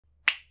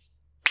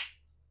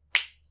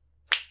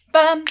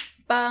Bum,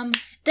 bum,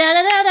 da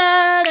da da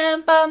da da,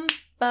 bum,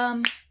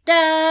 bum,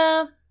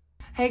 da.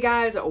 Hey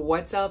guys,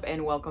 what's up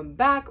and welcome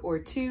back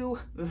to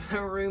the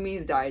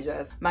Roomies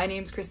Digest. My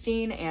name's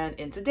Christine and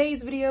in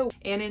today's video,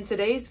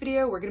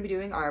 we're gonna be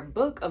doing our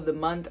book of the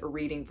month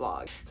reading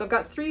vlog. So I've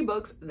got 3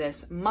 books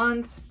this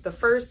month. The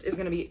first is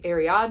gonna be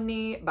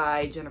Ariadne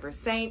by Jennifer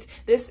Saint.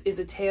 This is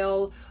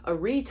a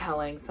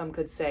retelling, some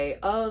could say,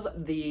 of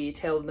the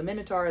tale of the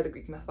Minotaur, the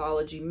Greek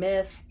mythology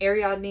myth.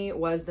 Ariadne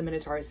was the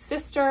Minotaur's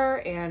sister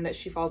and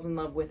she falls in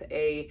love with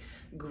a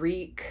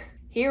Greek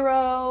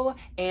hero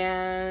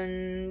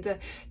and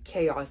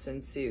chaos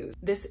ensues.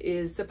 This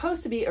is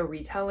supposed to be a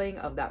retelling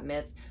of that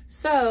myth,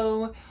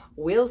 so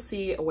we'll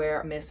see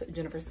where Miss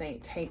Jennifer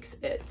Saint takes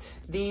it.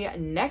 The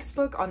next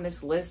book on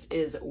this list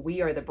is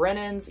We Are the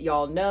Brennans.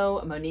 Y'all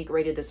know Monique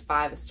rated this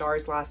 5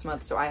 stars last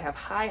month, so I have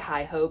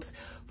high hopes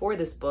for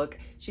this book.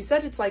 She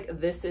said it's like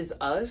This Is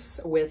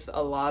Us with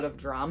a lot of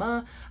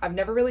drama. I've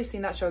never really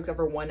seen that show except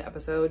for 1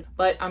 episode,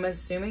 but I'm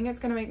assuming it's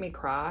gonna make me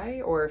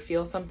cry or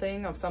feel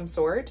something of some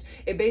sort.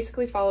 It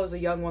basically follows a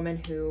young woman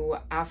who,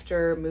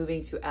 after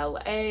moving to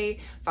LA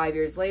 5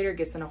 years later,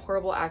 gets in a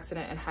horrible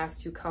accident and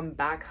has to come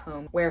back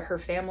home, where her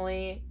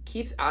family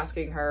keeps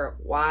asking her,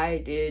 why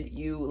did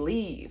you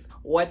leave?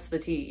 What's the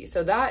tea?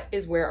 So that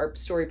is where our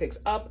story picks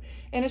up,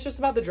 and it's just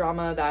about the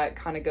drama that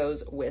kind of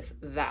goes with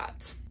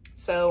that.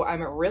 So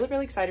I'm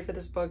really excited for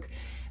this book.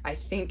 I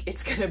think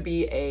it's gonna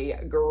be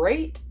a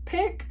great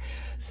pick,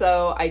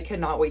 so I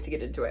cannot wait to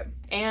get into it.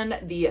 And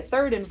the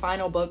third and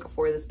final book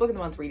for this book of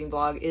the month reading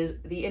vlog is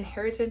The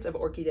Inheritance of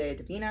Orchidea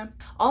Divina.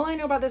 All I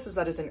know about this is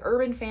that it's an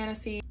urban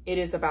fantasy. It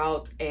is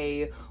about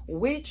a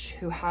witch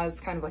who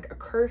has kind of like a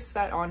curse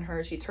set on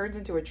her. She turns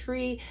into a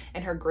tree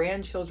and her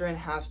grandchildren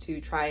have to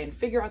try and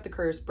figure out the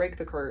curse, break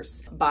the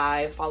curse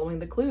by following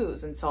the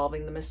clues and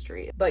solving the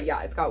mystery. But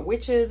yeah, it's got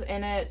witches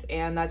in it,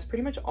 and that's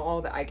pretty much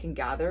all that I can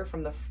gather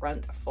from the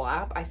front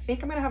flap. I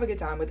think I'm gonna have a good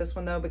time with this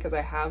one though, because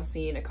I have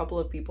seen a couple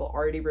of people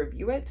already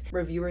review it,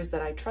 reviewers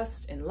that I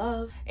trust and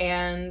love,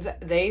 and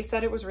they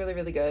said it was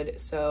really good.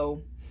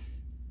 So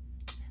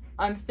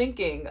I'm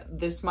thinking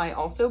this might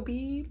also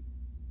be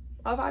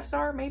a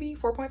 5-star, maybe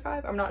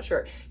 4.5. I'm not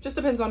sure. Just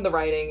depends on the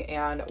writing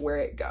and where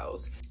it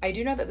goes. I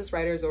do know that this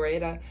writer,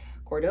 Zoraida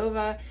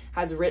Cordova,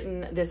 has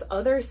written this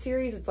other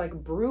series. It's like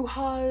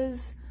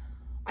Brujas.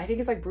 I think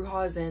it's like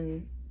Brujas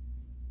in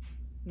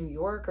New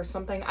York or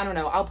something. I don't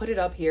know. I'll put it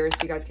up here so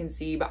you guys can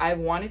see, but I've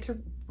wanted to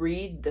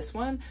read this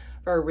one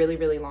for a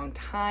really long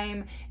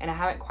time and I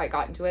haven't quite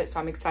gotten to it. So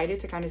I'm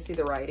excited to kind of see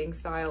the writing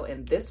style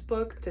in this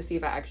book to see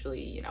if I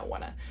actually, you know,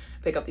 want to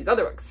pick up these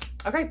other books.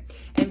 Okay,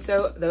 and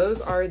so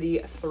those are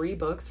the 3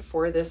 books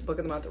for this book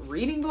of the month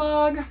reading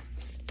vlog.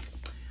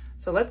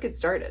 So let's get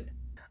started.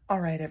 All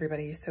right,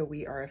 everybody. So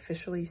we are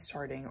officially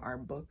starting our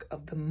book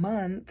of the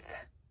month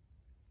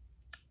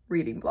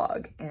reading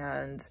vlog.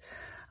 And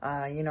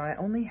you know, I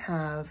only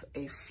have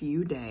a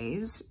few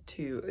days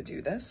to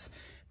do this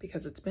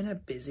because it's been a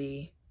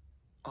busy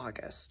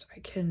August. I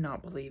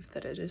cannot believe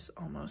that it is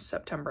almost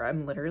September.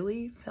 I'm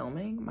literally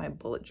filming my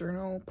bullet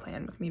journal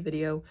plan with me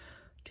video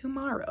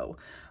tomorrow.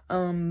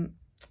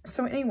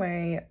 So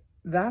anyway,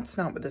 that's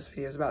not what this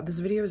video is about. This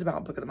video is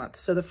about book of the month.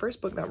 So the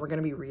first book that we're going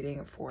to be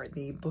reading for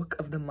the book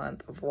of the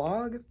month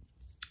vlog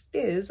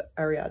is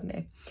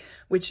Ariadne,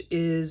 which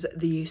is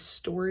the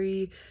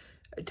story.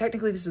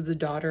 Technically, this is the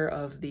daughter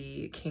of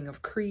the king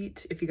of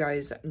Crete. If you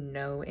guys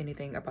know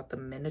anything about the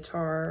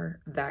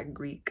Minotaur, that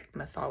Greek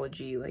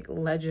mythology, like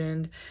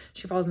legend,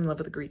 she falls in love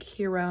with a Greek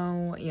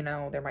hero. You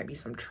know, there might be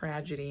some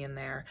tragedy in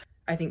there.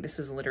 I think this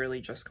is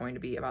literally just going to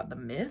be about the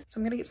myth. So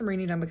I'm going to get some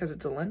reading done because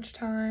it's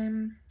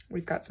lunchtime.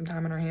 We've got some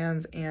time on our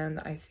hands, and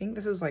I think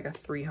this is like a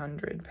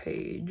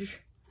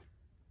 300-page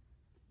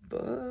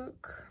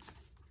book.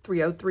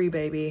 303,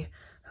 baby.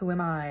 Who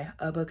am I?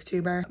 A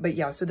booktuber? But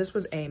yeah, so this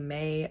was a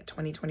May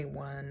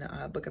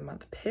 2021 book of the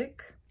month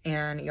pick.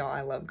 And y'all,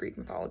 I love Greek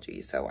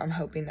mythology, so I'm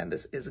hoping that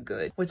this is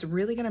good. What's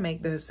really gonna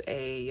make this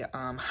a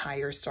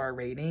higher star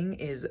rating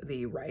is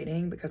the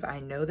writing, because I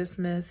know this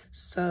myth,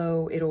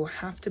 so it'll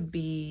have to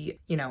be,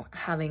 you know,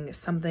 having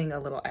something a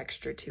little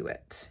extra to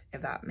it,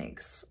 if that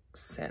makes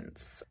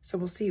sense. So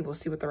we'll see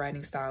what the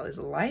writing style is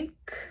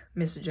like.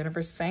 Miss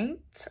Jennifer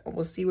Saint,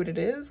 we'll see what it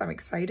is. I'm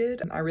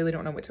excited. I really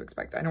don't know what to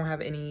expect. I don't have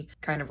any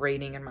kind of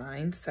rating in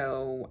mind,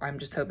 so I'm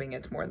just hoping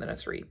it's more than a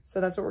 3. So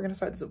that's what we're gonna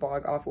start this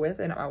vlog off with,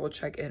 and I will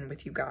check in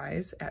with you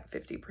guys at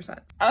 50%.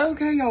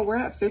 Okay, y'all, we're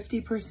at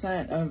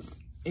 50% of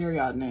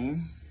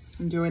Ariadne.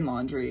 I'm doing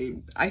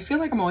laundry. I feel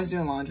like I'm always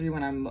doing laundry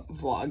when I'm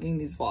vlogging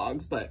these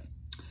vlogs, but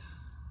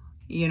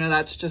you know,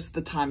 that's just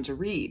the time to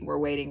read. We're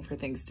waiting for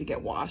things to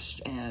get washed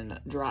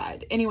and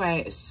dried.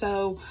 Anyway,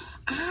 so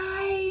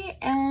I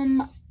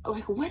am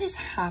like, what is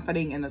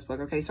happening in this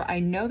book? Okay, so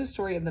I know the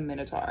story of the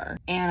Minotaur,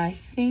 and I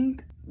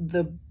think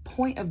the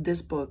point of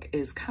this book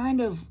is kind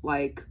of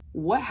like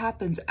what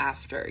happens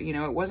after. You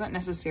know, it wasn't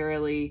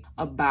necessarily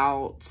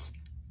about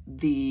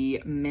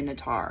the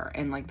Minotaur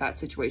and like that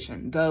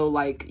situation, though,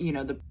 like, you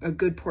know, a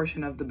good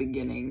portion of the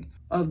beginning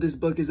of this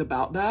book is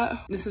about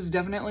that. This is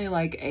definitely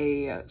like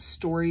a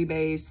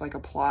story-based, like a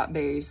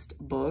plot-based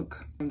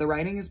book. The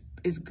writing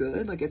is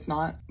good. Like, it's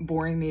not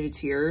boring me to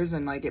tears,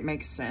 and like it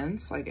makes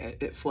sense. Like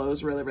it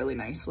flows really, really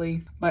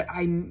nicely. But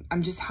I'm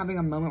just having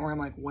a moment where I'm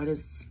like,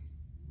 what's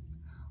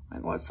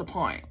the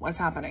point? What's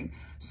happening?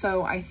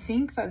 So I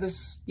think that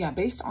this, yeah,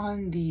 based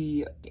on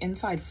the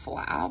inside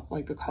flap,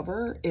 like the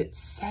cover, it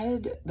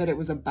said that it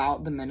was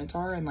about the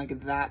Minotaur and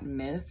like that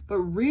myth. But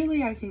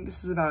really, I think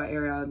this is about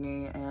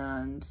Ariadne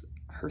and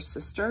her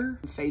sister,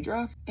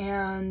 Phaedra,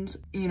 and,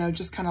 you know,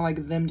 just kind of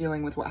like them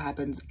dealing with what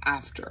happens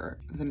after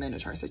the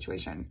Minotaur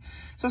situation.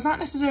 So it's not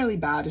necessarily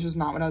bad. It's just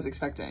not what I was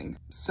expecting.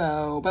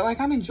 So, but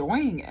like, I'm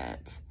enjoying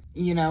it.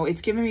 You know,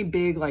 it's giving me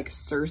big like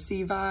Circe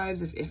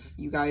vibes. If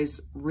you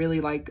guys really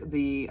like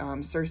the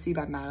Circe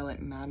by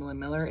Madeline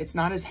Miller, it's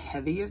not as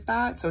heavy as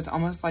that. So it's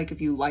almost like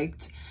if you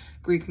liked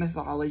Greek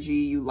mythology,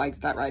 you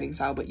liked that writing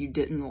style, but you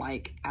didn't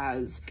like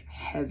as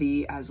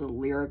heavy as a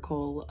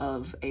lyrical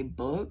of a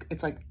book,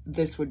 it's like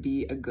this would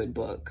be a good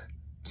book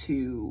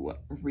to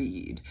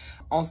read.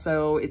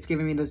 Also, it's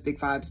giving me those big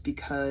vibes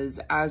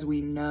because, as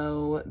we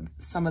know,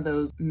 some of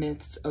those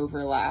myths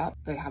overlap.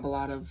 They have a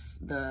lot of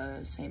the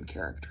same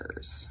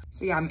characters.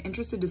 So yeah, I'm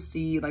interested to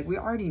see, like, we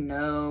already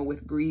know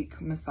with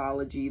Greek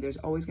mythology, there's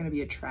always going to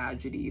be a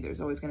tragedy.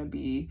 There's always going to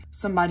be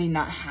somebody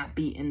not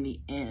happy in the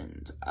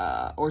end,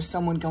 or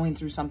someone going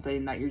through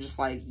something that you're just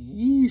like,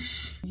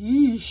 yeesh,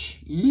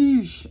 yeesh,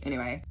 yeesh.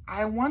 Anyway,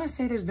 I want to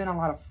say there's been a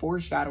lot of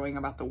foreshadowing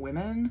about the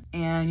women,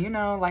 and, you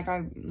know, like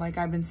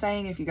I've been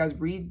saying, if you guys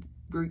read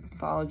Greek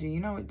mythology, you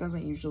know, it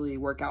doesn't usually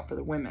work out for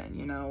the women,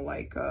 you know,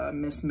 like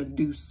Miss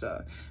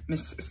Medusa,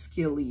 Miss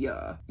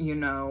Scylla, you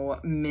know,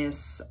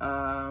 Miss,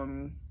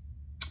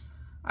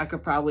 I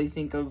could probably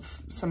think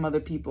of some other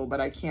people,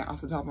 but I can't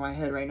off the top of my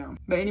head right now.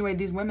 But anyway,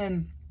 these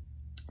women,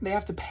 they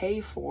have to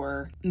pay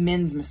for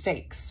men's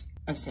mistakes,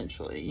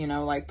 essentially. You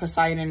know, like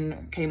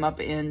Poseidon came up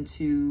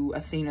into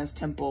Athena's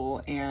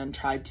temple and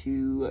tried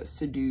to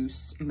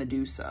seduce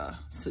Medusa.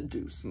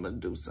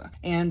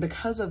 And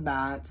because of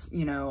that,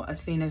 you know,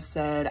 Athena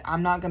said,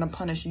 I'm not gonna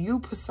punish you,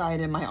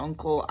 Poseidon, my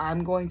uncle.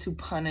 I'm going to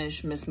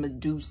punish Miss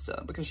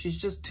Medusa because she's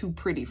just too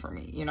pretty for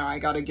me. You know, I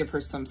gotta give her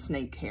some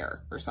snake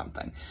hair or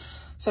something.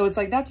 So it's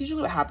like, that's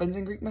usually what happens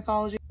in Greek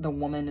mythology. The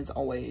woman is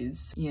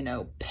always, you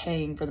know,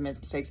 paying for the man's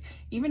mistakes.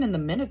 Even in the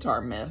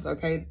Minotaur myth,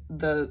 okay,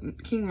 the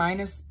King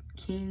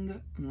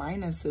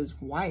Minos's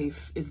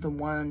wife is the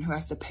one who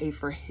has to pay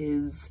for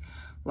his,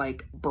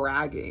 like,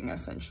 bragging,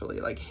 essentially.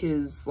 Like,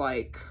 his,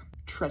 like,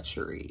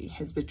 treachery,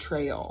 his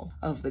betrayal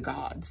of the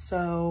gods.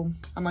 So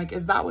I'm like,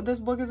 is that what this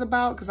book is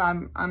about? Because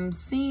I'm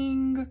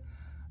seeing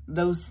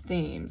those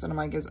themes, and I'm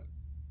like,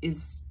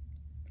 is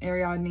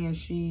Ariadne, is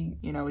she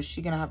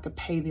gonna have to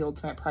pay the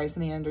ultimate price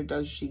in the end, or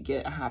does she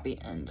get a happy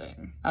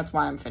ending? That's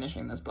why I'm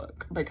finishing this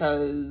book,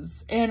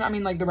 because, and I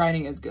mean, like, the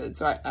writing is good,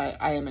 so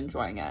I am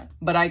enjoying it.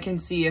 But I can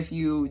see, if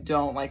you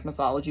don't like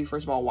mythology,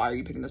 first of all, why are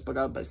you picking this book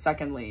up? But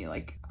secondly,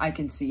 like, I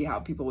can see how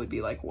people would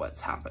be like,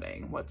 what's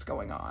happening? What's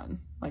going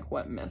on? Like,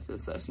 what myth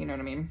is this? You know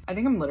what I mean? I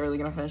think I'm literally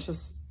gonna finish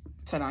this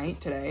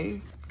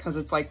today, because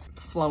it's like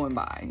flowing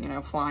by, you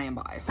know, flying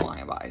by.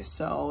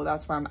 So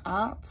that's where I'm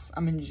at.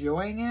 I'm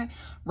enjoying it.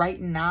 Right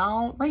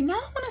now I'm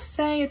gonna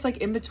say it's like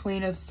in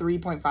between a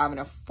 3.5 and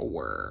a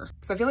 4,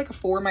 because I feel like a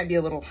 4 might be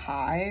a little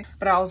high,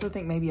 but I also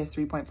think maybe a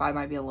 3.5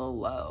 might be a little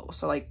low.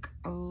 So like,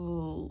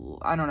 oh,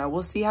 I don't know,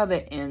 we'll see how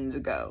the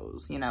end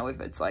goes, you know,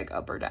 if it's like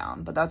up or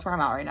down. But that's where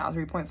I'm at right now,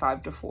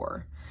 3.5 to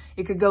 4.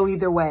 It could go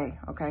either way,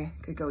 okay?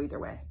 It could go either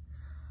way.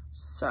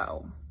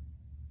 So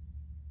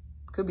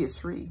could be a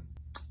 3.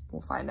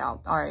 We'll find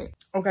out. All right.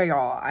 Okay,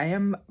 y'all, I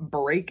am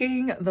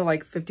breaking the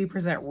like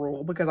 50%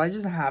 rule because I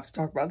just have to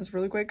talk about this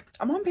really quick.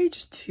 I'm on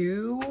page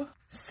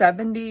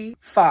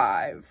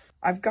 275.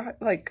 I've got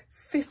like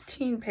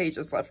 15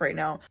 pages left right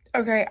now.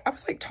 Okay, I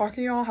was like talking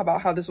to y'all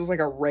about how this was like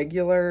a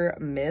regular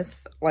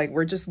myth. Like,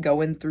 we're just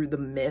going through the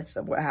myth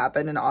of what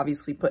happened and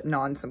obviously putting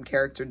on some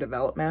character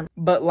development.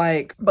 But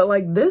like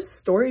this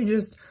story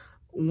just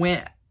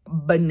went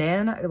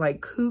banana,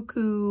 like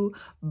cuckoo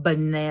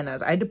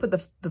bananas. I had to put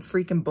the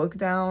freaking book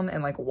down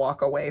and like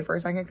walk away for a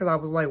second, because I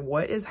was like,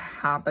 what is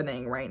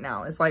happening right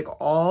now? It's like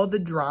all the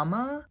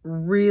drama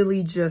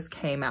really just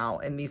came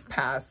out in these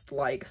past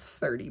like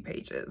 30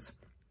 pages.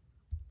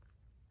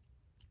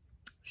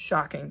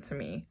 Shocking to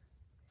me.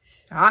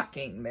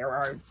 Shocking. There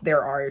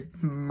are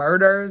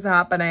murders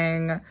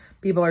happening.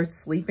 People are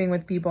sleeping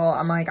with people.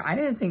 I'm like, I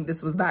didn't think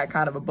this was that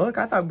kind of a book.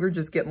 I thought we were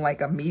just getting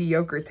like a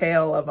mediocre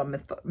tale of a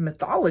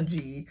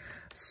mythology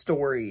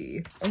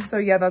story. And so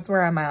yeah, that's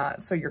where I'm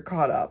at. So you're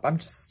caught up.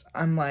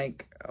 I'm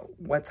like,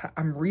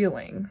 I'm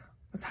reeling.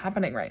 What's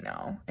happening right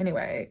now?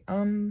 Anyway,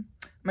 I'm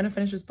gonna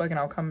finish this book and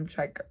I'll come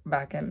check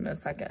back in a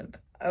second.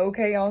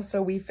 Okay, y'all,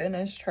 so we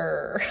finished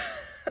her.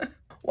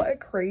 What a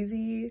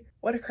crazy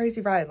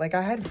ride. Like,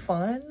 I had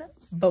fun,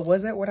 but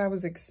was it what I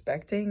was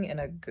expecting in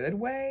a good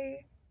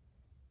way?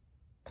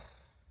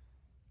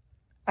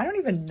 I don't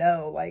even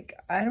know. Like,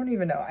 I don't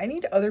even know. I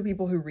need other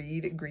people who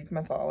read Greek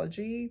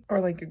mythology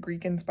or like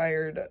Greek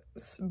inspired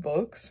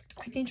books.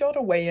 I need y'all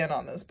to weigh in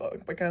on this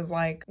book because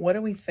like, what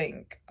do we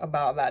think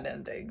about that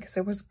ending? Because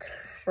it was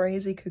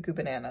crazy cuckoo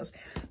bananas.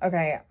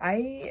 Okay,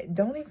 I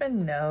don't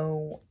even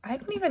know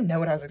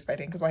what I was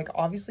expecting because like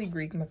obviously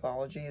Greek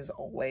mythology is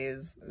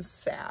always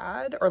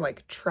sad or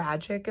like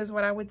tragic is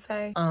what I would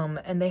say.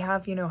 And they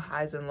have, you know,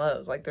 highs and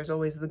lows. Like there's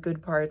always the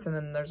good parts and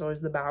then there's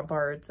always the bad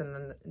parts and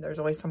then there's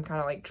always some kind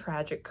of like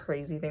tragic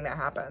crazy thing that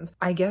happens.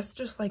 I guess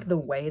just like the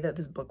way that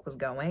this book was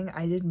going,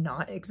 I did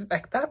not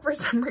expect that for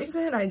some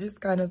reason. I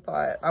just kind of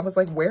thought, I was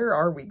like, where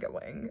are we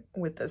going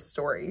with this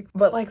story?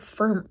 But like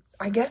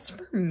I guess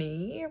for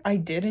me, I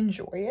did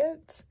enjoy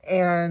it.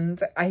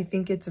 And I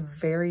think it's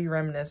very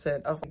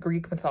reminiscent of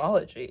Greek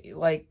mythology.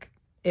 Like,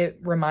 it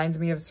reminds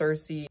me of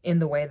Circe in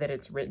the way that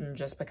it's written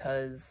just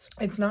because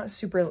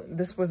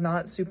this was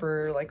not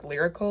super like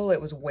lyrical.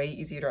 It was way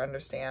easier to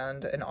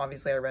understand. And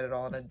obviously I read it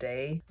all in a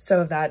day.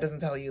 So if that doesn't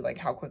tell you like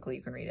how quickly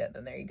you can read it,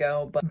 then there you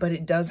go. But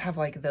it does have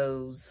like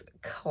those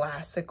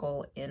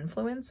classical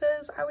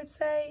influences, I would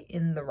say,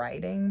 in the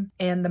writing.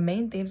 And the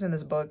main themes in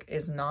this book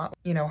is not,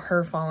 you know,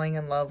 her falling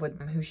in love with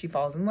who she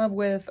falls in love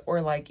with,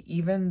 or like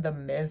even the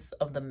myth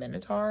of the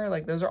Minotaur.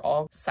 Like those are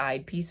all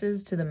side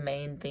pieces to the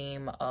main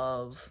theme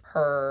of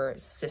her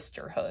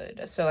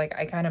sisterhood. So like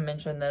I kind of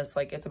mentioned this,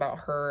 like it's about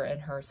her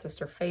and her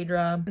sister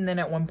Phaedra, and then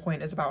at one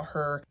point it's about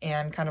her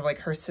and kind of like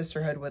her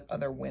sisterhood with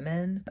other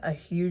women. A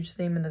huge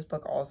theme in this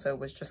book also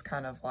was just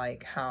kind of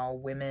like how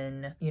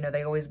women, you know,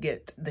 they always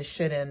get the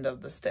shit end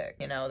of the stick,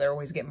 you know, they're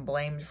always getting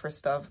blamed for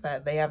stuff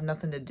that they have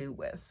nothing to do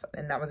with,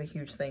 and that was a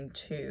huge thing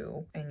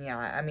too. And yeah,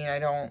 I mean, I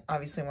don't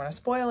obviously want to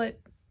spoil it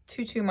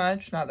too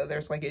much, not that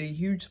there's like any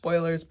huge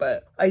spoilers,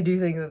 but I do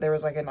think that there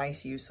was like a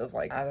nice use of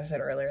like, as I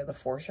said earlier, the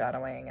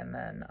foreshadowing, and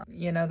then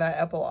you know, that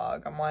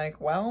epilogue. I'm like,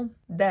 well,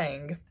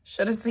 dang,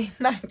 should have seen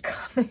that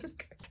coming.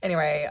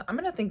 Anyway, I'm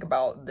gonna think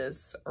about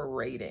this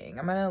rating.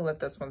 I'm gonna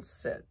let this one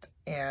sit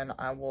and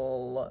I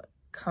will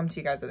come to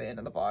you guys at the end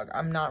of the vlog.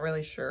 I'm not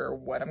really sure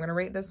what I'm gonna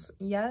rate this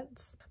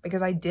yet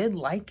because I did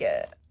like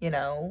it, you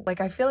know, like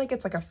I feel like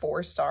it's like a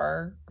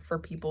 4-star for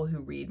people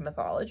who read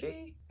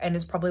mythology, and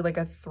it's probably like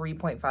a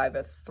 3.5,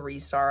 a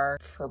 3-star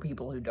for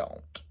people who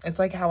don't. It's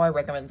like how I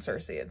recommend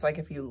Circe. It's like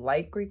if you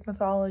like Greek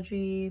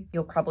mythology,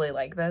 you'll probably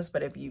like this,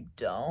 but if you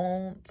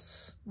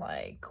don't,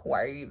 like,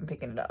 why are you even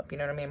picking it up? You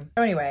know what I mean?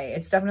 So anyway,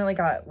 it's definitely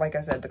got, like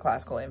I said, the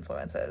classical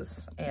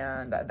influences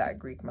and that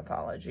Greek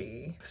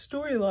mythology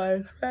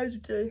storyline,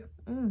 tragedy.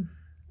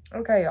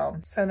 Okay, y'all.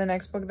 So the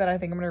next book that I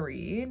think I'm gonna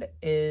read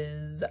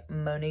is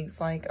Monique's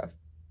like a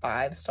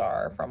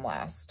 5-star from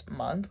last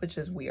month, which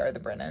is We Are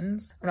the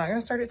Brennans. I'm not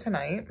gonna start it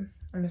tonight. I'm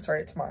gonna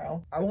start it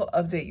tomorrow. I will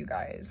update you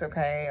guys,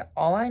 okay?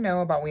 All I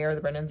know about We Are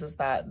the Brennans is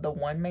that the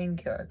one main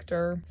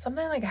character,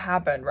 something like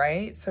happened,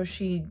 right? So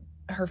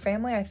her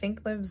family, I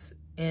think, lives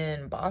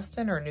in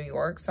Boston or New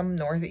York, some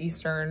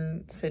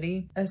northeastern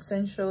city.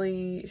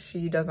 Essentially,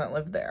 she doesn't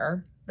live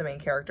there, the main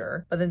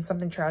character, but then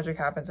something tragic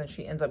happens and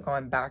she ends up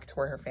going back to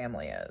where her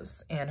family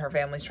is, and her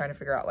family's trying to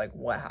figure out like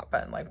what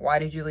happened, like why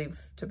did you leave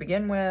to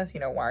begin with,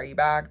 you know, why are you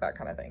back, that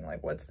kind of thing,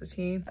 like what's the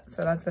tea.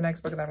 So that's the next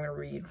book that I'm gonna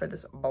read for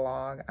this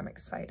vlog. I'm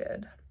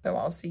excited, so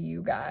I'll see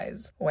you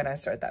guys when I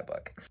start that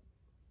book.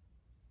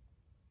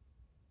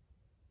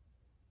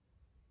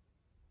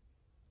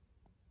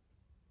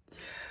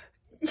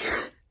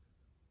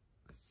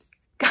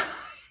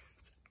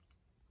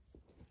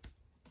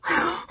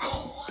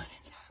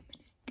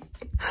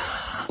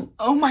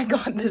 Oh my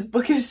god, this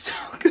book is so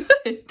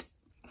good.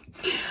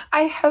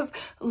 I have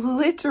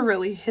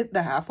literally hit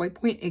the halfway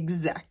point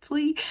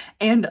exactly,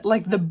 and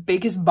like the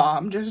biggest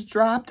bomb just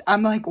dropped.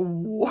 I'm like,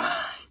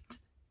 what?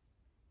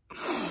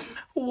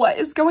 What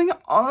is going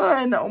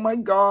on? Oh my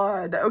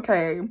god.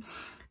 Okay.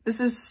 This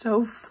is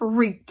so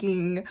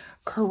freaking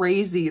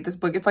crazy, this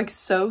book. It's like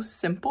so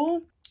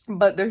simple,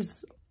 but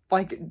there's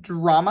like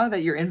drama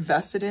that you're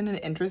invested in and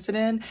interested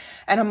in,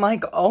 and I'm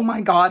like, oh my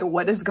god,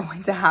 what is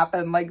going to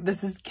happen? Like,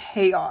 this is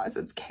chaos.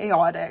 It's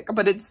chaotic,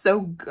 but it's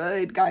so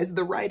good, guys.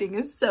 The writing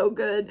is so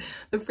good,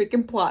 the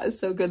freaking plot is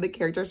so good, the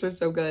characters are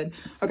so good.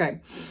 Okay,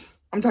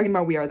 I'm talking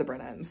about We Are the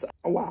Brennans.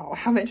 Wow,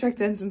 haven't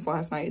checked in since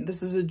last night.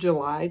 This is a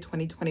July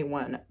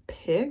 2021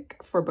 pick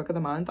for book of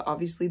the month.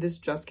 Obviously this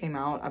just came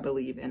out, I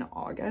believe, in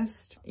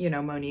August. You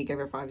know, Monique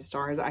gave it 5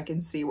 stars. I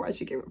can see why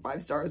she gave it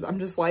 5 stars. I'm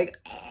just like,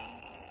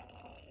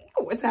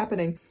 what's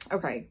happening?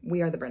 Okay,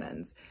 We Are the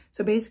Brennans.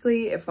 So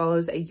basically it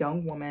follows a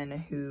young woman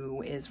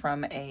who is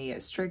from a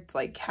strict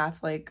like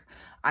Catholic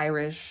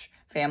Irish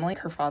family.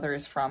 Her father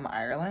is from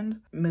Ireland,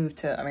 moved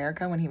to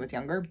America when he was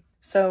younger.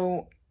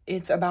 So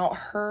it's about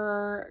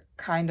her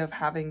kind of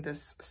having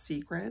this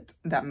secret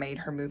that made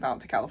her move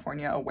out to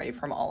California away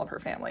from all of her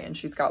family. And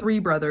she's got 3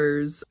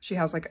 brothers. She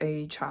has like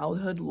a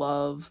childhood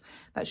love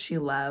that she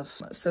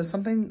left. So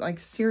something like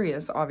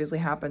serious obviously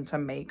happened to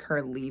make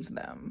her leave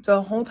them. So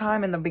the whole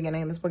time in the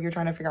beginning of this book, you're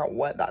trying to figure out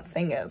what that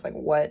thing is. Like,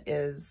 what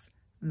is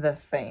the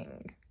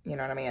thing? You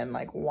know what I mean?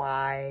 Like,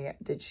 why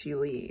did she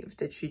leave?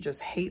 Did she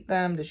just hate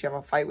them? Did she have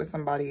a fight with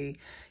somebody?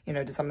 You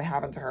know, did something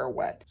happen to her or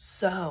what?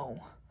 So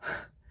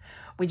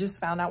we just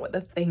found out what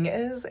the thing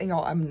is, and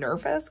y'all, I'm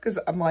nervous because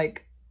I'm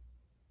like,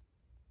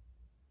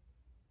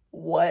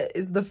 what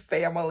is the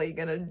family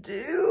gonna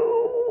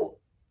do?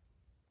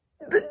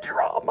 The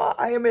drama.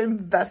 I am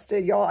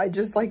invested, y'all. I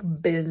just like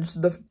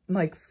binged the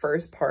like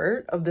first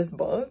part of this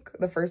book,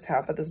 the first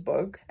half of this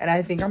book, and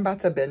I think I'm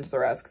about to binge the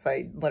rest because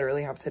I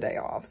literally have today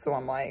off. So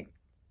I'm like,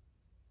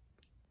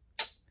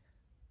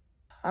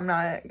 I'm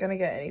not gonna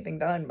get anything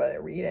done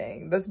but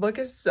reading. This book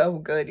is so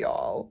good,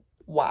 y'all.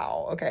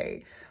 Wow.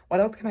 Okay, what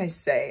else can I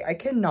say? I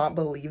cannot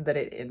believe that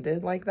it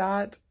ended like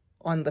that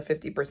on the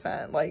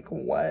 50%. Like,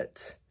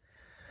 what?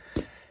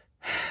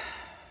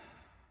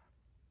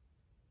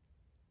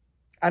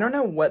 I don't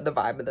know what the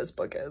vibe of this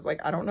book is. Like,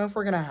 I don't know if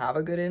we're gonna have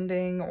a good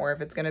ending or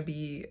if it's gonna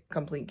be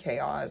complete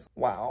chaos.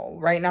 Wow.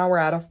 Right now we're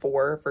at a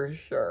 4 for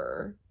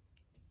sure.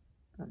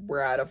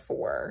 We're at a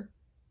 4.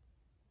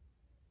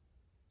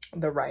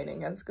 The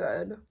writing is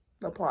good.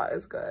 The plot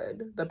is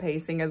good. The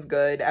pacing is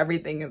good.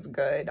 Everything is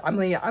good.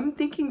 I'm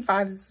thinking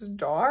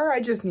 5-star.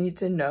 I just need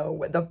to know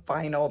what the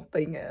final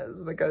thing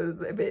is,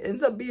 because if it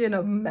ends up being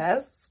a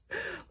mess,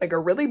 like a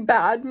really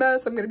bad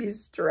mess, I'm gonna be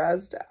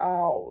stressed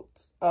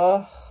out.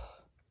 Ugh.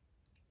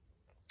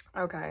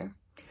 Okay.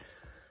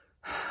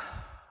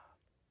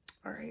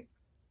 All right.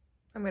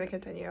 I'm gonna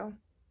continue.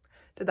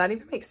 Did that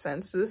even make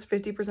sense? Did this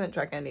 50%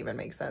 check-in even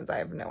make sense? I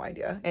have no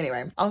idea.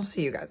 Anyway, I'll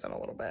see you guys in a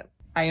little bit.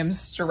 I am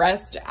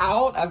stressed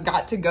out. I've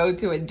got to go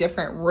to a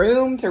different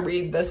room to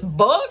read this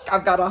book.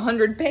 I've got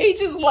 100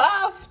 pages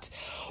left.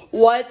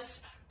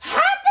 What's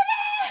happening?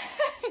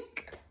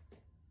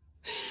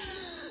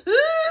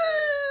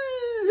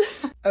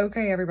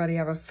 Okay, everybody,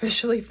 I've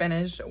officially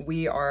finished.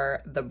 We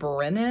are the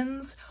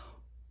Brennans.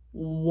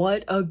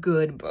 What a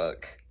good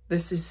book.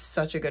 This is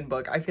such a good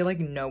book. I feel like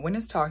no one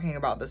is talking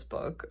about this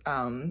book.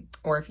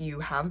 Or if you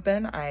have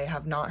been, I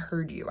have not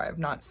heard you. I have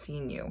not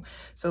seen you.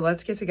 So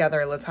let's get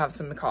together. Let's have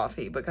some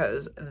coffee,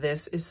 because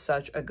this is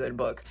such a good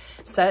book.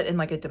 Set in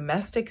like a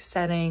domestic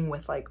setting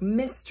with like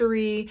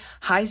mystery,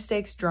 high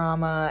stakes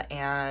drama,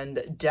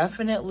 and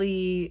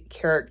definitely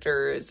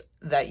characters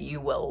that you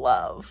will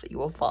love, you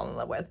will fall in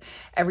love with.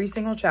 Every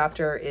single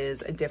chapter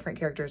is a different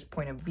character's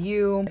point of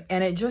view,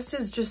 and it just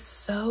is just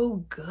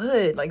so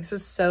good. Like, this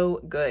is so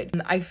good.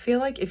 And I feel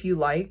like if you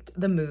liked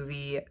the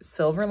movie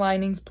Silver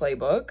Linings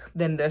Playbook,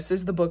 then this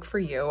is the book for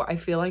you. I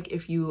feel like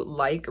if you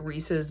like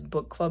Reese's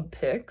book club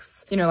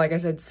picks, you know, like I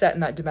said, set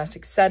in that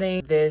domestic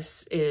setting,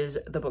 this is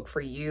the book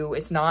for you.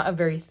 It's not a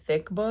very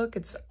thick book.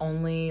 It's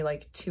only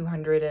like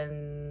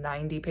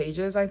 290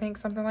 pages, I think,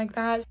 something like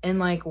that. And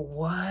like,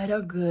 what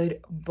a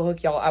good book,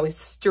 y'all. I was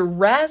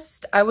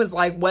stressed. I was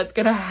like, what's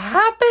gonna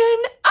happen?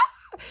 Ah!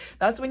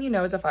 That's when you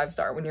know it's a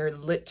 5-star, when you're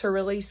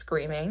literally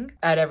screaming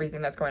at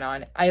everything that's going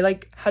on. I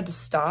like had to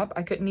stop.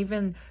 I couldn't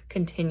even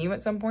continue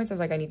at some points. I was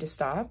like, I need to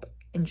stop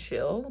and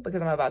chill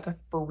because I'm about to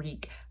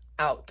freak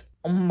out.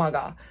 Oh my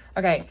God.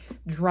 Okay,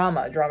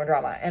 drama.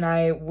 And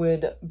I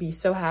would be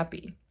so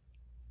happy,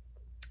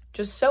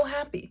 just so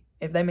happy,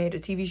 if they made a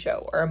TV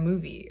show or a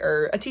movie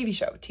or a TV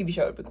show. TV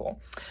show would be cool.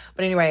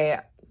 But anyway,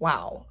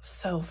 wow,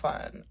 so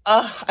fun.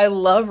 Ugh, I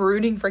love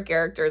rooting for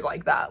characters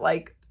like that.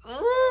 Like,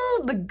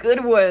 ooh, the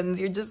good ones.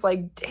 You're just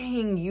like,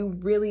 dang, you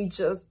really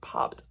just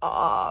popped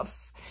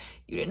off.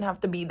 You didn't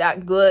have to be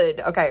that good.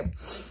 Okay,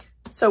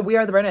 so we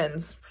are the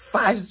Brennans.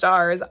 5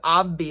 stars,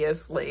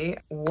 obviously.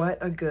 What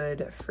a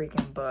good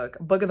freaking book.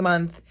 Book of the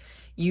month.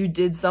 You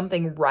did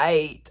something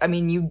right. I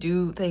mean, you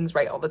do things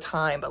right all the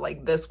time, but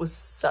like, this was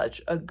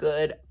such a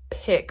good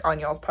pick on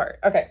y'all's part.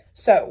 Okay,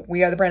 so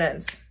we are the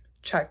Brennans.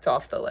 Checked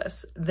off the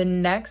list. The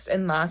next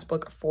and last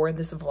book for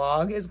this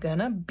vlog is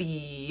gonna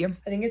be,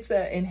 I think it's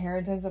The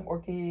Inheritance of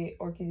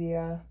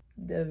Orquídea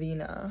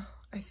Divina.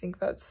 I think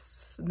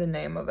that's the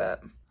name of it.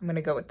 I'm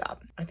gonna go with that.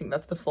 I think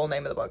that's the full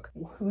name of the book.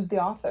 Who's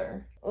the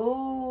author?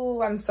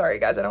 Oh, I'm sorry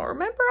guys, I don't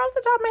remember off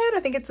the top of my head.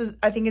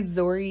 I think it's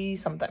Zori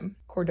something.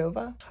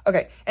 Cordova?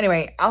 Okay,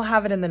 anyway, I'll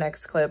have it in the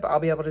next clip. I'll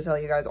be able to tell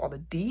you guys all the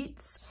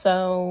deets.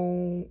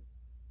 So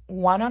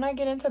why don't I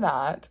get into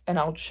that, and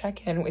I'll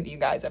check in with you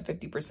guys at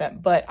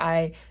 50%. But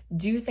I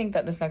do think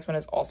that this next one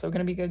is also going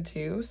to be good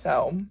too.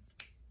 So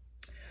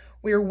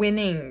we are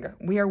winning.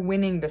 We are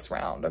winning this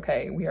round,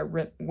 okay? We are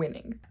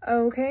winning.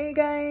 Okay,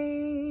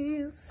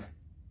 guys.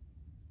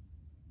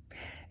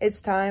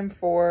 It's time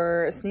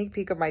for a sneak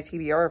peek of my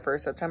TBR for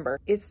September.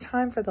 It's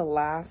time for the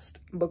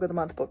last book of the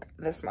month book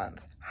this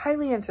month.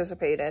 Highly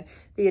anticipated,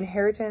 The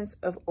Inheritance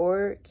of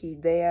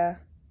Orquídea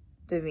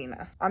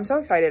Divina. I'm so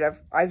excited.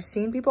 I've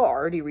seen people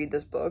already read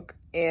this book,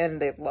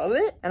 and they love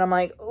it. And I'm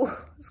like, oh,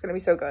 it's gonna be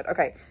so good.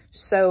 Okay,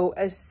 so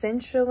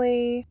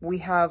essentially we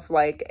have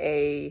like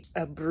a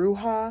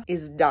bruja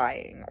is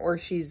dying, or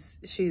she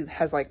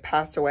has like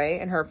passed away,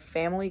 and her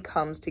family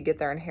comes to get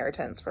their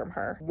inheritance from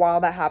her.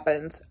 While that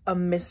happens, a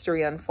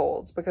mystery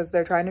unfolds because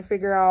they're trying to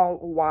figure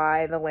out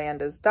why the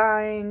land is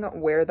dying,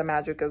 where the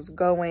magic is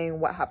going,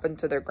 what happened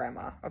to their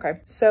grandma.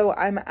 Okay, so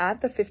I'm at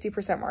the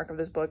 50% mark of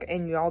this book,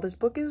 and y'all, this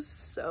book is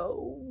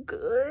so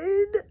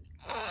good.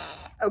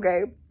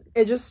 Okay,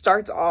 it just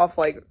starts off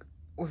like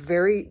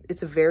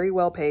it's very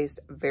well paced,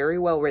 very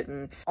well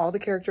written. All the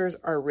characters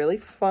are really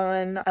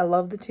fun. I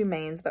love the two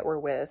mains that we're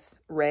with,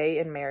 Ray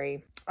and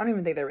Mary. I don't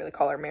even think they really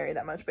call her Mary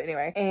that much, but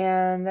anyway.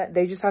 And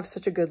they just have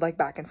such a good like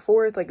back and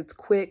forth. Like, it's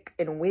quick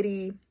and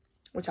witty,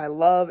 which I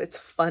love. It's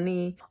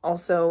funny.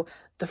 Also,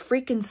 the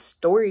freaking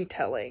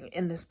storytelling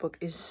in this book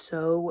is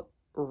so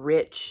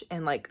rich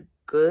and like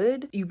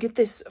good. You get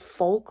this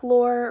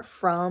folklore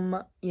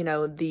from, you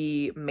know,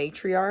 the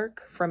matriarch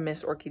from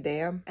Miss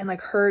Orchidea, and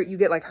like you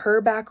get like her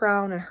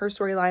background and her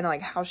storyline and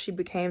like how she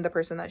became the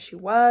person that she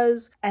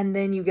was. And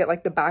then you get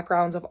like the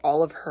backgrounds of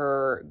all of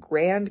her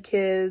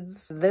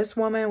grandkids. This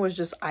woman was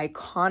just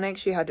iconic.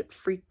 She had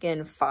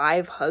freaking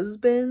 5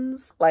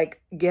 husbands.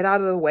 Like, get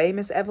out of the way,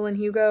 Miss Evelyn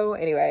Hugo.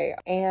 Anyway,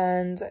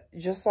 and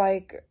just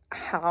like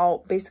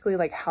how basically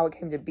like how it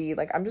came to be,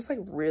 like I'm just like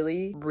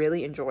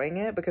really enjoying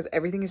it because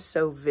everything is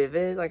so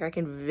vivid. Like, I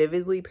can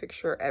vividly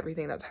picture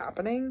everything that's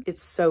happening.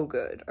 It's so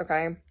good.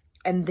 Okay,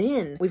 and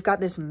then we've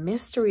got this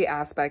mystery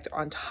aspect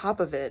on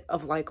top of it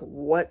of like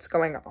what's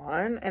going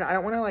on, and I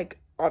don't want to like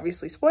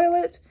obviously spoil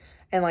it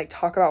and like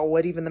talk about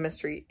what even the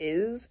mystery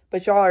is,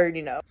 but y'all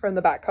already know from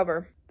the back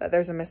cover that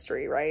there's a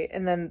mystery, right?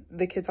 And then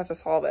the kids have to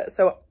solve it.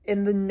 So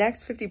in the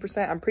next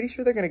 50%, I'm pretty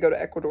sure they're gonna go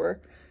to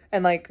Ecuador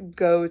and like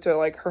go to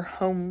like her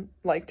home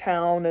like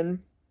town and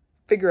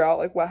figure out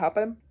like what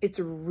happened. It's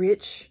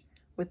rich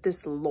with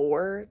this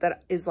lore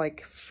that is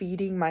like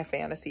feeding my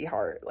fantasy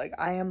heart. Like,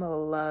 I am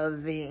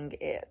loving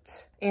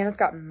it. And it's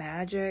got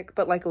magic,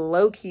 but like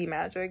low-key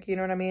magic, you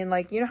know what I mean?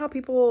 Like, you know how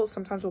people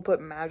sometimes will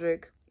put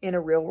magic in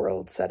a real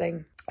world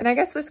setting? And I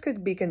guess this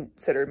could be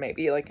considered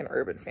maybe like an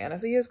urban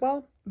fantasy as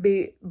well.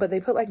 But they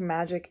put like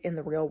magic in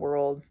the real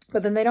world,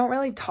 but then they don't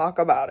really talk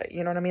about it.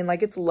 You know what I mean?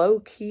 Like, it's low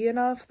key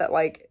enough that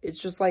like, it's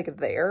just like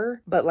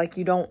there, but like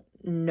you don't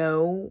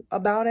know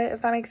about it,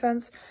 if that makes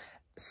sense.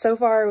 So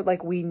far,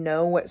 like, we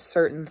know what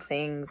certain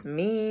things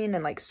mean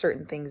and like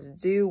certain things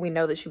do. We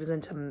know that she was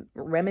into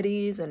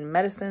remedies and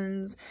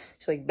medicines.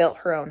 She like built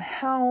her own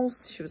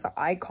house. She was an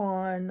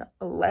icon,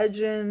 a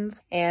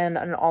legend, and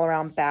an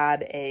all-around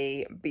bad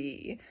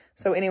A-B.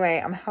 So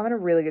anyway, I'm having a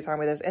really good time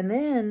with this. And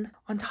then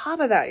on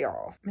top of that,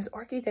 y'all, Miss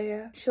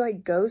Orchidea, she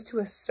like goes to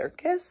a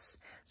circus.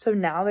 So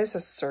now there's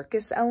a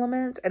circus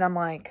element, and I'm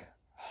like,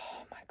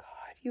 oh my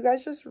God, you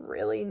guys just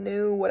really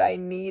knew what I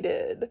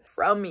needed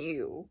from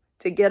you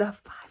to get a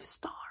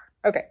 5-star.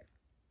 Okay.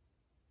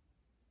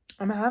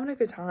 I'm having a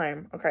good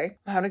time, okay?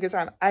 I'm having a good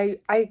time. I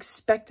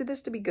expected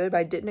this to be good, but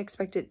I didn't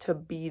expect it to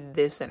be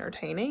this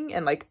entertaining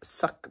and like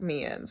suck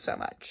me in so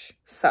much.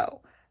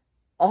 So,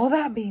 all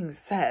that being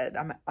said,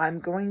 I'm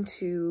going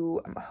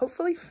to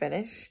hopefully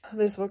finish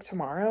this book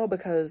tomorrow,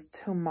 because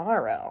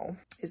tomorrow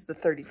is the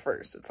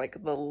 31st. It's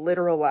like the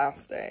literal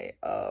last day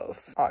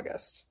of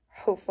August.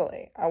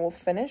 Hopefully I will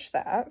finish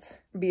that,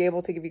 be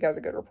able to give you guys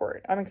a good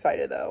report. I'm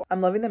excited though. I'm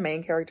loving the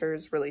main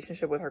character's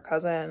relationship with her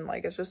cousin.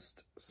 Like, it's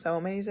just so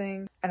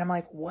amazing. And I'm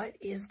like, what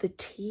is the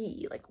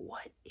tea? Like,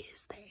 what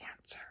is the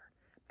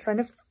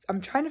answer?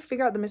 I'm trying to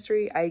figure out the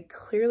mystery. I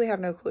clearly have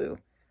no clue.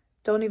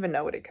 Don't even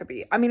know what it could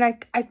be. I mean, let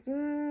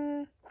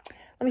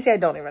me say I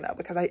don't even know,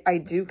 because I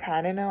do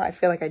kind of know. I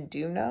feel like I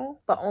do know,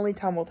 but only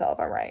time will tell if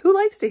I'm right. Who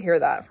likes to hear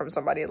that from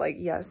somebody? Like,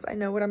 yes, I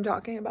know what I'm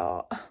talking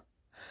about.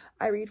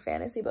 I read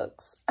fantasy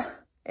books.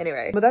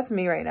 Anyway, but that's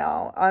me right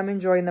now. I'm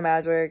enjoying the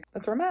magic.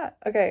 That's where I'm at.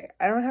 Okay,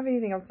 I don't have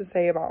anything else to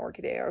say about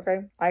Orchidea, okay?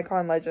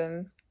 Icon,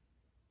 legend.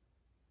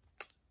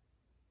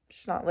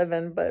 She's not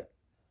living, but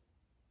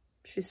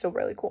she's still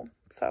really cool.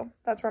 So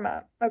that's where I'm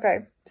at. Okay,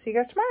 see you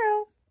guys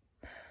tomorrow.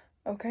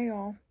 Okay,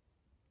 y'all.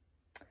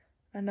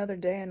 Another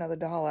day, another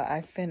dollar.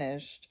 I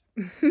finished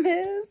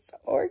Miss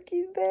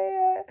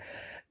Orchidea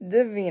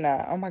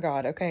Divina. Oh my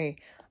God, okay.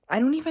 I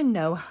don't even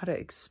know how to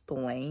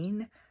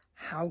explain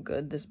how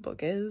good this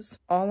book is.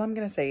 All I'm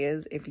gonna say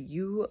is, if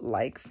you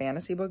like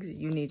fantasy books,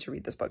 you need to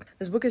read this book.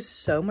 This book is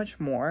so much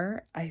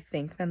more, I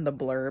think, than the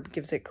blurb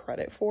gives it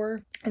credit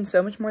for, and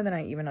so much more than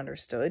I even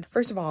understood.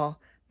 First of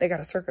all, they got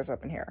a circus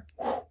up in here.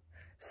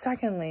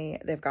 Secondly,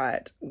 they've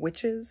got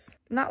witches.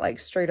 Not like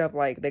straight up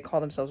like they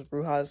call themselves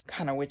brujas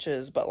kind of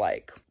witches, but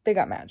like they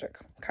got magic.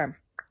 Okay.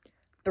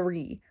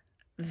 3,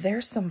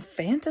 there's some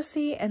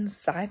fantasy and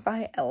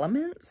sci-fi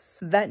elements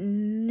that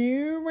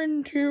no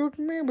one told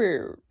me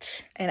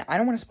about. And I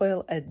don't want to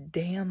spoil a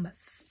damn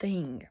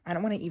thing. I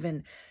don't want to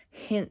even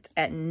hint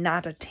at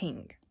not a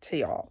ting to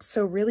y'all.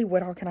 So really,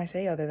 what all can I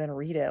say other than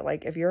read it?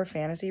 Like, if you're a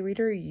fantasy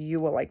reader, you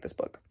will like this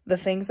book. The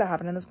things that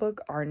happen in this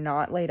book are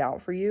not laid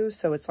out for you.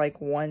 So it's like,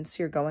 once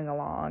you're going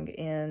along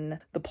in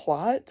the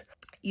plot,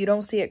 you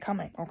don't see it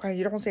coming, okay?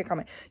 You don't see it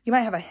coming. You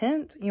might have a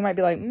hint. You might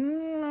be like,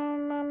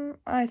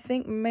 I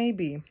think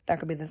maybe that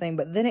could be the thing.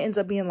 But then it ends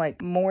up being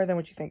like more than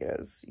what you think it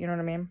is. You know what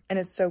I mean? And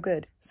it's so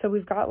good. So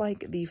we've got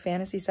like the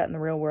fantasy set in the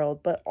real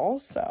world, but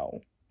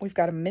also we've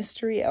got a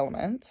mystery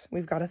element.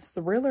 We've got a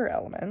thriller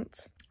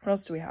element. What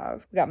else do we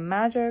have? We got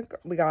magic.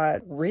 We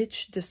got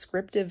rich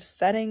descriptive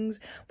settings.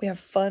 We have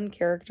fun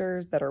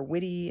characters that are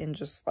witty and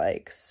just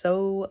like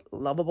so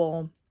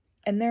lovable.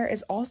 And there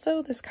is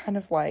also this kind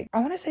of like, I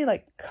want to say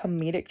like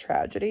comedic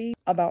tragedy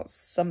about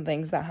some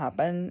things that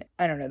happen.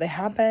 I don't know, they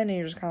happen and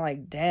you're just kind of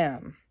like,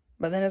 damn.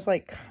 But then it's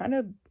like kind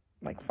of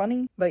like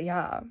funny. But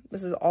yeah,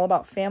 this is all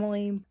about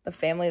family, the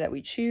family that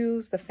we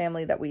choose, the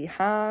family that we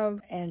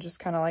have, and just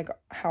kind of like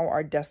how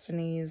our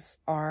destinies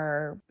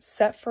are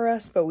set for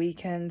us, but we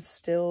can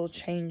still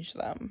change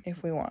them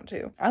if we want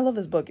to. I love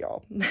this book,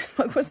 y'all. This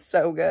book was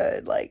so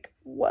good. Like,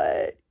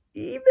 what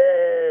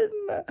even?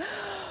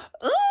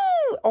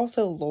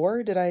 Also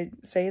lore. Did I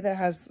say that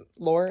has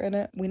lore in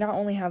it? We not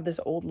only have this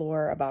old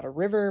lore about a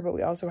river, but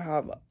we also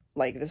have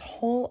like this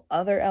whole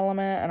other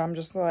element, and I'm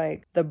just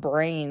like, the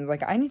brains,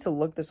 like I need to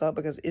look this up,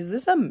 because is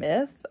this a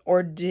myth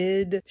or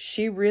did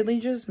she really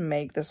just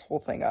make this whole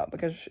thing up?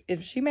 Because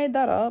if she made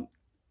that up,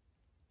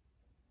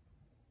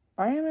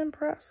 I am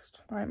impressed.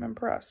 I am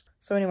impressed.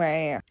 So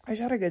anyway, I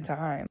just had a good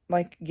time,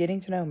 like getting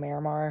to know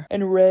Miramar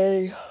and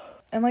Ray,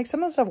 and like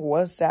some of the stuff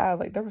was sad.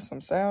 Like there was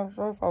some sad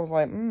stuff. I was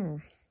like,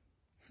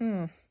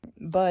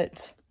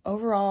 but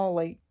overall,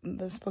 like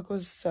this book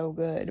was so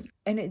good,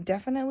 and it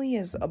definitely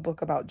is a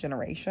book about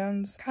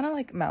generations, kind of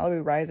like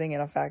Malibu Rising, in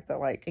the fact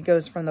that like it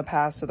goes from the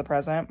past to the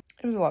present.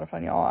 It was a lot of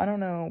fun, y'all. I don't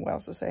know what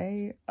else to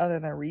say other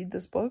than read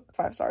this book.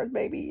 5 stars,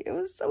 baby. It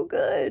was so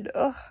good.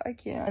 Ugh, I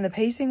can't. And the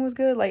pacing was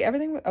good. Like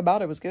everything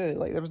about it was good.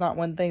 Like there was not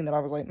one thing that I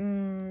was like,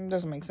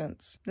 doesn't make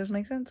sense. Doesn't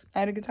make sense. I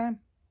had a good time.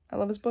 I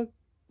love this book.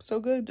 So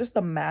good. Just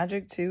the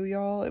magic too,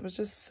 y'all. It was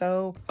just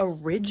so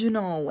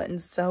original and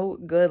so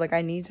good. Like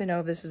I need to know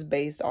if this is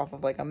based off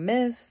of like a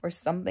myth or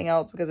something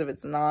else, because if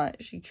it's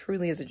not, she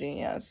truly is a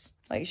genius.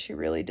 Like she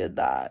really did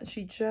that.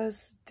 She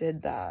just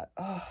did that.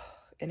 Oh,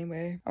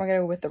 anyway, I'm gonna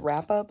go with the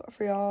wrap up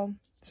for y'all.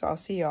 So I'll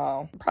see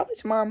y'all probably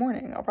tomorrow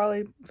morning. I'll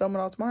probably film it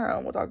all tomorrow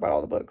and we'll talk about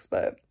all the books,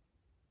 but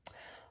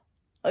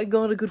I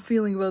got a good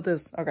feeling about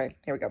this. Okay,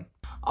 here we go.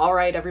 All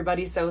right,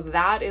 everybody, so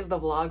that is the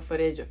vlog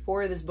footage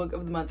for this book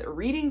of the month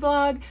reading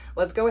vlog.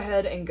 Let's go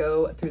ahead and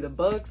go through the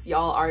books.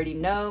 Y'all already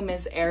know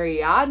Miss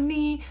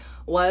Ariadne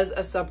was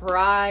a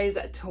surprise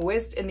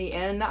twist in the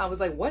end. I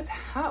was like,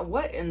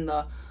 what in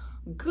the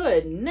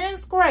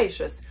goodness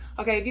gracious?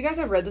 Okay, if you guys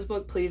have read this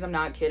book, please, I'm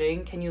not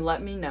kidding. Can you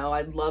let me know?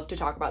 I'd love to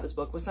talk about this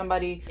book with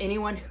somebody.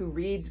 Anyone who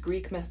reads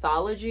Greek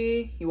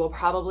mythology, you will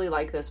probably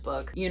like this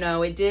book. You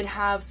know, it did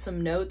have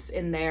some notes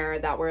in there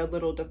that were a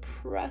little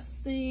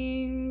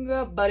depressing,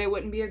 but it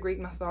wouldn't be a Greek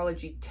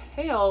mythology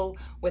tale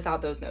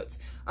without those notes.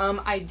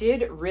 I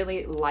did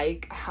really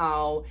like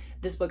how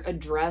this book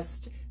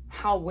addressed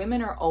how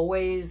women are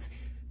always,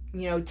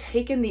 you know,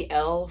 taking the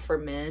L for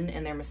men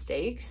and their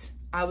mistakes.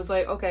 I was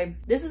like, okay,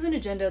 this is an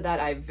agenda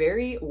that I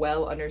very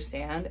well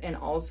understand. And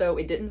also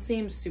it didn't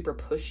seem super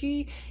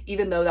pushy,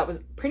 even though that was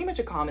pretty much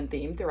a common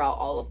theme throughout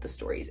all of the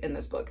stories in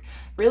this book.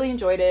 Really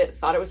enjoyed it,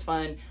 thought it was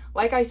fun.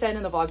 Like I said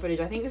in the vlog footage,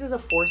 I think this is a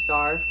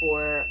 4-star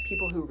for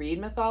people who read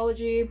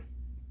mythology.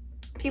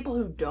 People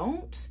who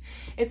don't,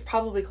 it's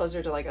probably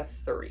closer to like a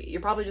 3.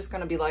 You're probably just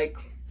gonna be like,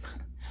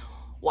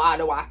 why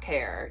do I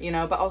care? You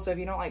know, but also if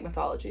you don't like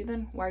mythology,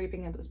 then why are you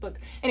picking up this book?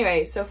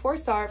 Anyway, so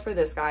 4-star for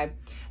this guy.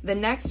 The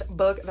next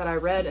book that I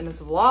read in this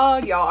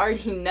vlog, y'all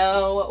already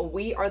know,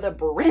 We Are the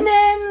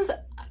Brennans.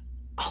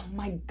 Oh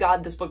my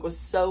God, this book was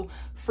so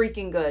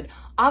freaking good.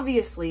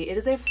 Obviously, it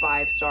is a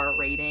 5-star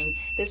rating.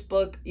 This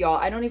book, y'all,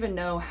 I don't even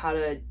know how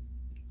to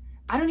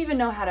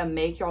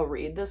make y'all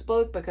read this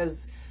book,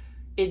 because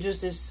it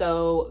just is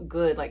so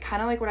good. Like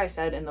kind of like what I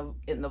said in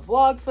the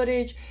vlog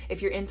footage,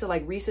 if you're into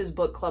like Reese's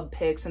book club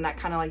picks and that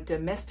kind of like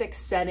domestic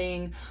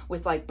setting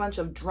with like bunch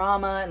of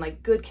drama and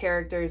like good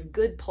characters,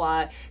 good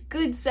plot,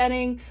 good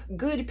setting,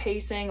 good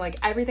pacing, like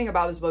everything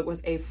about this book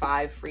was a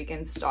 5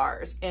 freaking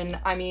stars. And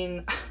I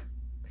mean,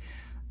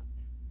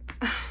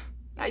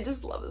 I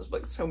just love this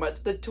book so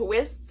much. The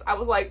twists, I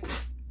was like,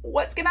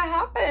 what's gonna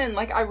happen?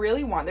 Like I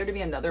really want there to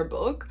be another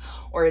book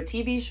or a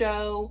TV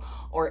show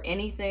or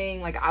anything.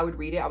 Like I would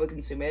read it, I would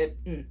consume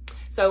it.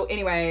 So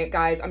anyway,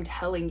 guys, I'm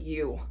telling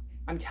you,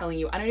 I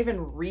don't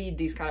even read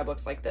these kind of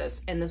books like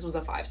this, and this was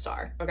a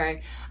 5-star.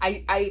 Okay,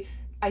 I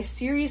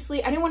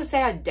seriously, I didn't want to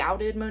say I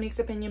doubted Monique's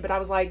opinion, but I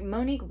was like,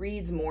 Monique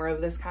reads more of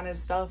this kind of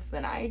stuff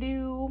than I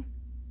do.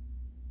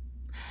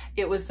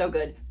 It was so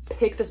good.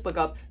 Pick this book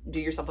up. Do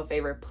yourself a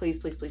favor. Please,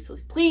 please, please,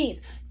 please,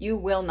 please. You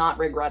will not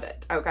regret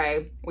it,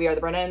 okay? We Are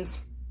the Brennans.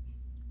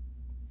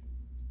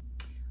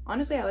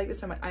 Honestly, I like this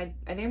so much. I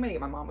think I'm gonna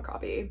get my mom a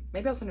copy.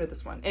 Maybe I'll send her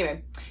this one.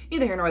 Anyway,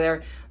 neither here nor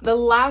there. The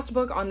last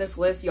book on this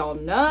list, y'all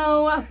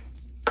know,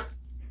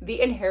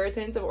 The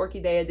Inheritance of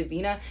Orchidea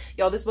Divina.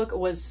 Y'all, this book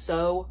was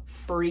so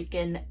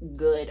freaking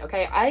good.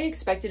 Okay, I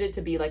expected it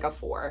to be like a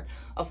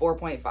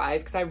 4.5,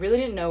 because I really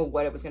didn't know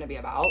what it was going to be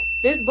about.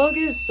 This book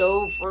is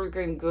so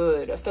freaking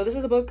good. So this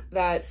is a book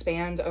that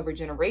spans over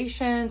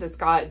generations. It's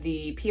got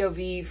the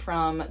POV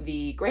from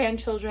the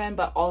grandchildren,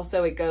 but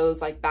also it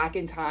goes like back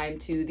in time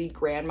to the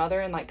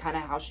grandmother and like kind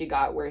of how she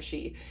got where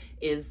she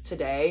is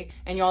today.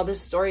 And y'all,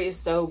 this story is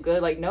so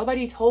good. Like,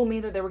 nobody told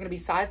me that there were going to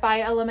be sci-fi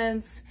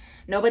elements.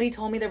 Nobody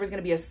told me there was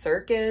going to be a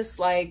circus.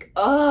 Like,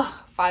 ugh,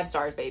 5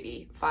 stars,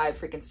 baby.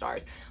 5 freaking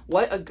stars.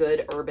 What a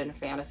good urban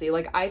fantasy.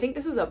 Like, I think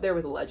this is up there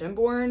with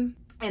Legendborn.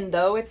 And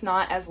though it's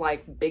not as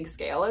like big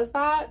scale as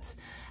that,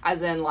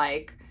 as in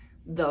like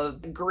the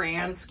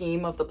grand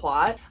scheme of the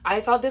plot, I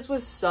thought this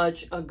was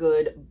such a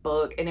good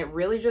book, and it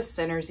really just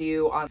centers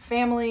you on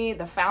family,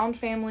 the found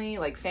family,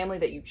 like family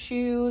that you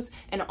choose,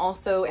 and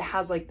also it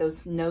has like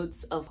those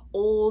notes of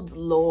old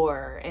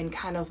lore and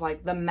kind of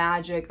like the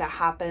magic that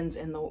happens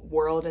in the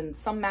world, and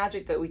some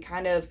magic that we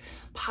kind of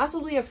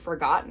possibly have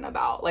forgotten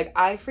about. Like,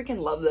 I freaking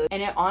love this,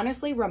 and it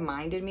honestly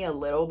reminded me a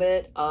little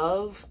bit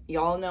of,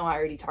 y'all know I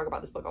already talk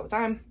about this book all the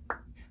time,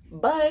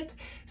 but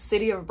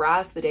City of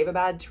Brass, the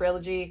Daevabad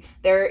trilogy.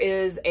 There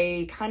is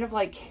a kind of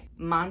like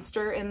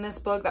monster in this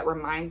book that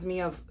reminds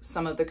me of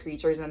some of the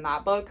creatures in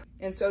that book.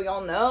 And so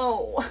y'all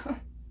know,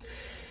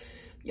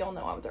 y'all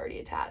know I was already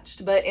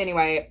attached. But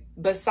anyway,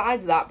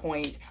 besides that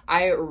point,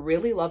 I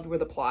really loved where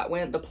the plot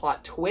went, the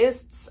plot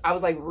twists. I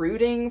was like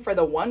rooting for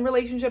the one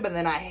relationship, and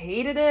then I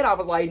hated it. I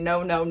was like,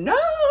 no, no, no.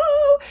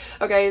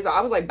 Okay, so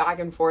I was like back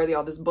and forth,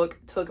 y'all. This book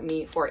took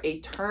me for a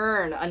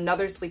turn.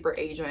 Another sleeper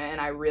agent, and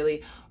I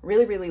really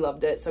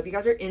loved it. So if you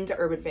guys are into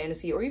urban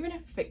fantasy, or even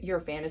if you're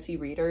a fantasy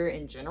reader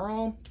in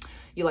general,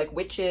 you like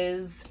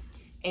witches,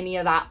 any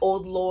of that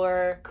old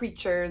lore,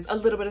 creatures, a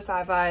little bit of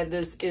sci-fi,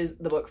 this is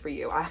the book for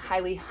you. I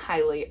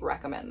highly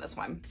recommend this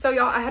one. So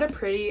y'all, I had a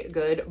pretty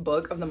good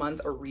book of the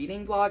month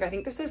reading vlog. I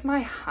think this is my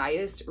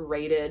highest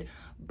rated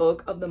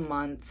book of the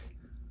month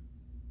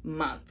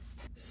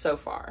so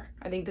far.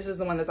 I think this is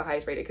the one that's the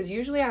highest rated, because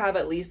usually I have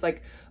at least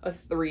like a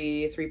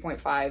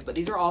 3.5, but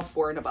these are all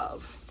 4 and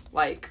above.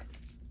 Like,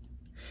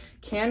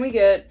 can we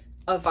get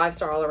a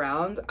 5-star all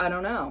around? I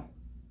don't know,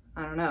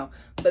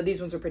 but these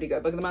ones are pretty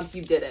good. Book of the month,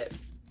 you did it.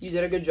 You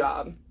did a good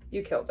job.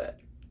 You killed it.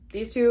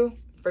 These 2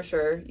 for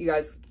sure, you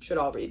guys should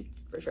all read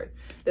for sure.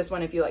 This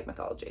one if you like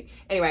mythology.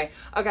 Anyway,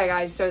 okay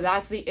guys, so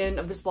that's the end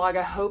of this vlog.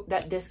 I hope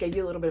that this gave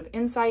you a little bit of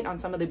insight on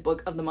some of the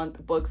book of the month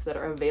books that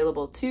are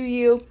available to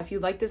you. If you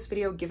like this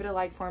video, give it a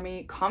like for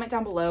me. Comment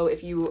down below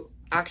if you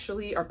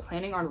actually are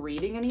planning on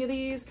reading any of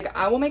these. Like,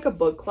 I will make a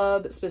book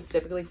club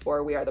specifically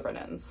for We Are the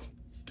Brennans.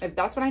 If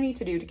that's what I need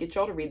to do to get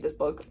y'all to read this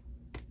book,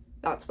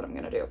 that's what I'm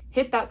gonna do.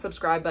 Hit that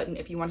subscribe button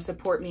if you want to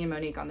support me and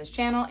Monique on this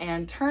channel,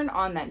 and turn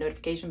on that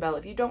notification bell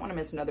if you don't want to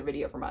miss another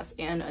video from us.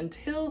 And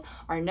until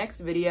our next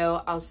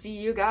video, I'll see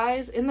you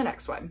guys in the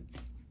next one.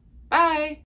 Bye!